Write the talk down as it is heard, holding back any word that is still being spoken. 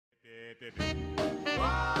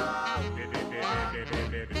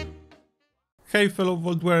Hey fellow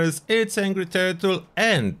Vault Wearers, it's Angry Turtle,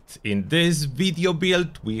 and in this video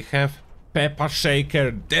build we have Peppa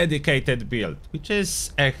Shaker dedicated build, which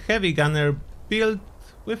is a heavy gunner build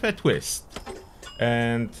with a twist.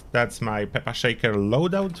 And that's my Peppa Shaker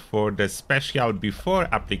loadout for the special before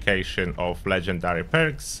application of legendary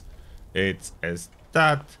perks. It's as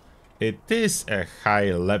that. It is a high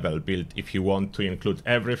level build if you want to include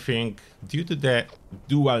everything due to the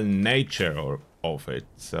dual nature of it,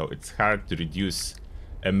 so it's hard to reduce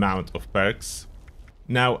amount of perks.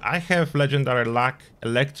 Now I have legendary luck,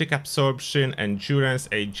 electric absorption, endurance,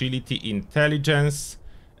 agility, intelligence,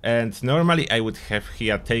 and normally I would have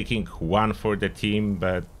here taking one for the team,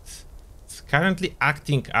 but it's currently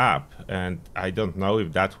acting up and I don't know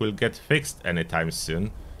if that will get fixed anytime soon,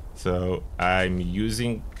 so I'm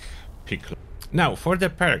using Pickle. Now for the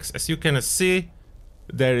perks, as you can see,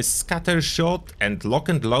 there is scatter shot and lock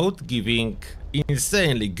and load, giving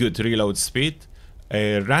insanely good reload speed,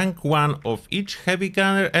 rank 1 of each heavy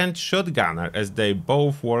gunner and shotgunner, as they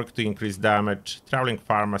both work to increase damage, traveling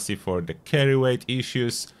pharmacy for the carry weight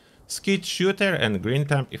issues, skid shooter and green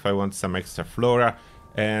temp if I want some extra flora,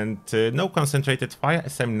 and no concentrated fire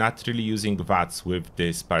as I'm not really using VATS with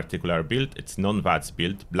this particular build. It's non-VATS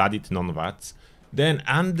build, Bloodied non-VATS. Then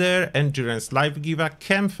under endurance life giver,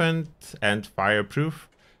 Campfent and fireproof,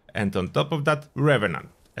 and on top of that Revenant,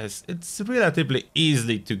 as it's relatively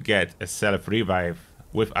easy to get a self revive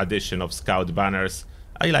with addition of scout banners.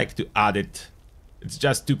 I like to add it. It's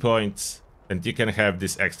just 2 points and you can have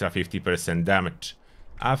this extra 50% damage.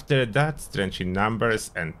 After that, strength in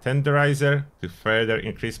numbers and tenderizer to further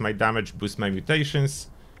increase my damage, boost my mutations.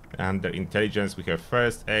 Under intelligence we have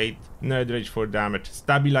first aid, nerd rage for damage,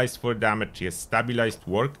 stabilized for damage. Yes, stabilized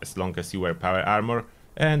work as long as you wear power armor,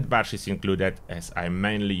 and bash is included as I'm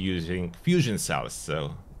mainly using fusion cells,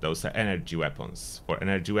 so those are energy weapons. For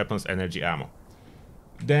energy weapons, energy ammo.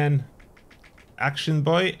 Then action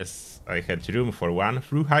boy, as I had room for one,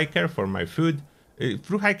 through hiker for my food.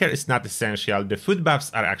 Through hiker is not essential, the food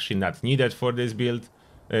buffs are actually not needed for this build.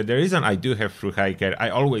 The reason I do have through hiker, I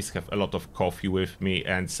always have a lot of coffee with me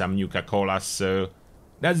and some Nuka-Colas, so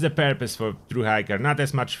that's the purpose for through hiker. Not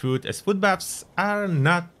as much food, as food buffs are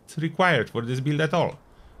not required for this build at all.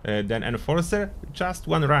 Then enforcer, just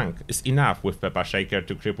 1 rank is enough with Peppa Shaker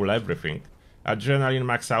to cripple everything. Adrenaline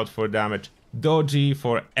max out for damage, dodgy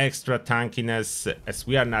for extra tankiness, as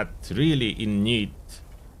we are not really in need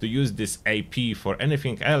to use this AP for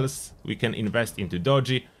anything else. We can invest into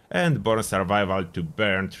dodgy, and born survival to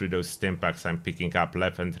burn through those stimpaks I'm picking up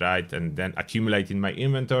left and right and then accumulate in my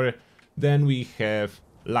inventory. Then we have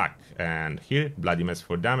luck, and here bloody mess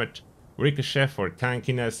for damage, ricochet for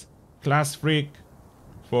tankiness, class freak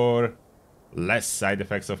for less side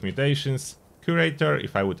effects of mutations, curator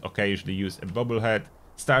if I would occasionally use a bobblehead,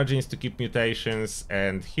 star genes to keep mutations,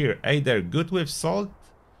 and here either good with salt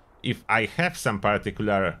if I have some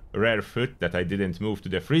particular rare food that I didn't move to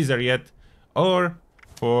the freezer yet, or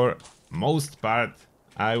for most part,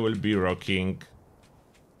 I will be rocking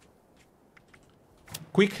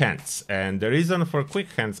quick hands. And the reason for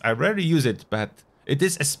quick hands, I rarely use it, but it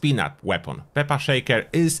is a spin-up weapon. Peppa Shaker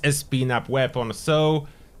is a spin-up weapon, so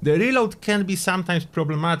the reload can be sometimes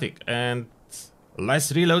problematic, and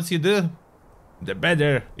less reloads you do, the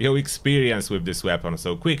better you experience with this weapon.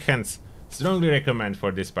 So quick hands, strongly recommend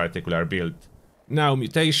for this particular build. Now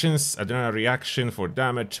mutations, adrenaline reaction for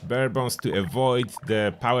damage, bare bones to avoid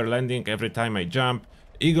the power landing every time I jump,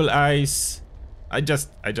 eagle eyes, I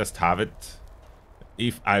just have it.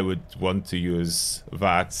 If I would want to use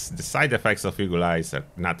VATS, the side effects of eagle eyes are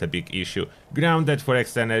not a big issue. Grounded for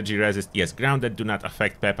extra energy resist, yes, grounded do not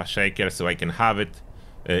affect Peppa Shaker, so I can have it.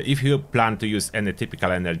 If you plan to use any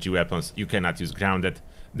typical energy weapons, you cannot use grounded.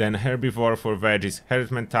 Then herbivore for veggies, herd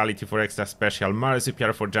mentality for extra special,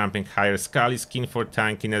 marsupial for jumping higher, scaly skin for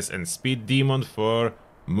tankiness, and speed demon for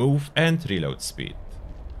move and reload speed.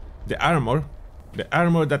 The armor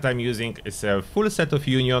that I'm using is a full set of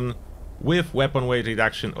union with weapon weight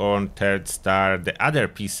reduction on 3rd star. The other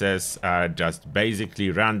pieces are just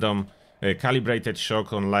basically random, calibrated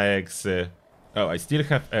shock on legs. Oh, I still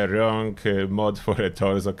have a wrong mod for a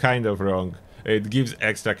torso, kind of wrong. It gives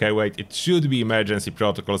extra carry weight. It should be emergency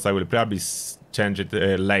protocols. I will probably change it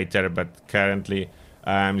later, but currently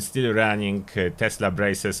I'm still running Tesla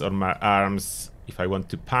braces on my arms if I want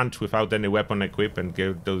to punch without any weapon equipped and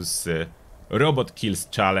get those robot kills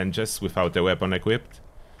challenges without a weapon equipped.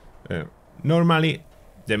 Normally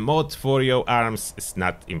the mod for your arms is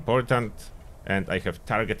not important, and I have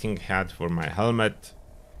targeting head for my helmet.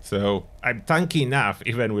 So I'm tanky enough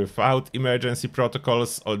even without emergency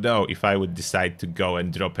protocols, although if I would decide to go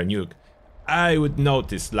and drop a nuke, I would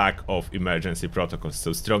notice lack of emergency protocols,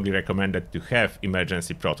 so strongly recommended to have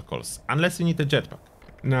emergency protocols, unless you need a jetpack.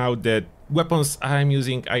 Now the weapons I'm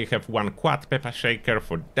using, I have one quad pepper shaker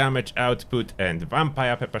for damage output and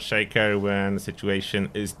vampire pepper shaker when the situation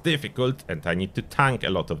is difficult and I need to tank a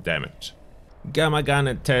lot of damage. Gamma gun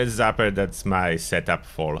and tail zapper, that's my setup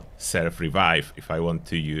for self-revive if I want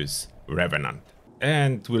to use Revenant.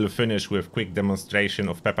 And we'll finish with quick demonstration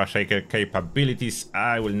of pepper shaker capabilities.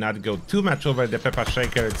 I will not go too much over the pepper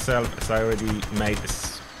shaker itself, as I already made a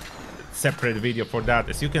separate video for that.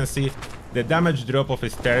 As you can see, the damage drop-off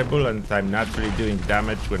is terrible and I'm not really doing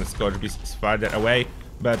damage when Scorch Beast is farther away,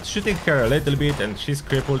 but shooting her a little bit and she's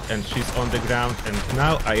crippled and she's on the ground, and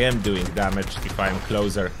now I am doing damage if I'm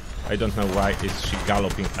closer. I don't know why is she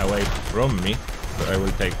galloping away from me, so I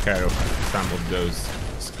will take care of some of those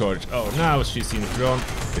Scorch. Oh, now she's in front.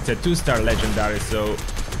 It's a 2-star legendary, so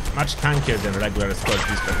much tankier than regular Scorch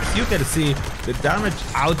Beast, but as you can see, the damage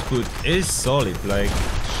output is solid, like,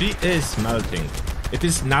 she is melting. It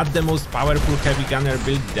is not the most powerful heavy gunner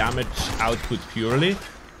build damage output purely,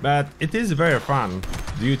 but it is very fun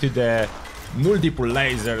due to the multiple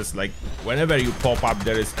lasers. Like, whenever you pop up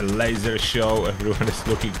there is a laser show, everyone is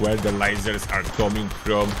looking where the lasers are coming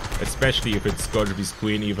from, especially if it's Scorch Beast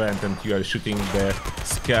Queen event and you are shooting the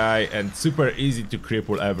sky, and super easy to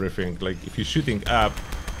cripple everything. Like, if you're shooting up,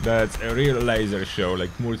 that's a real laser show,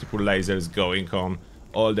 like multiple lasers going on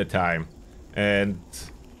all the time, and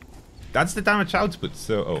that's the damage output.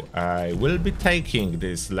 So I will be taking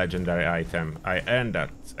this legendary item. I earned that,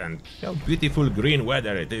 and how beautiful green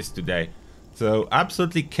weather it is today. So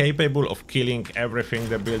absolutely capable of killing everything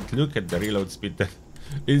the build. Look at the reload speed,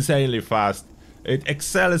 insanely fast. It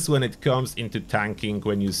excels when it comes into tanking,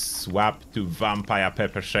 when you swap to vampire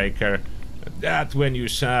pepper shaker. That's when you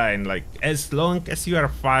shine. Like, as long as you are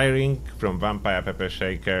firing from vampire pepper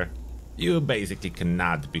shaker, you basically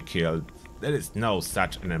cannot be killed. There is no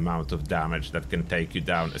such an amount of damage that can take you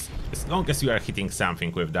down as long as you are hitting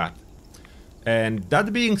something with that. And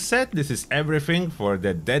that being said, this is everything for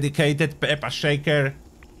the dedicated pepper shaker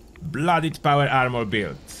Bloodied power armor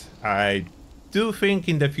build. I do think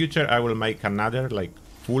in the future I will make another, like,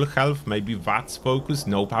 full health, maybe VATS focus,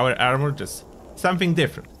 no power armor, just something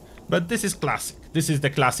different. But this is classic. This is the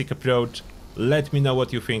classic approach. Let me know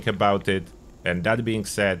what you think about it. And that being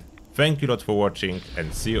said, thank you a lot for watching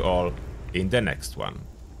and see you all in the next one.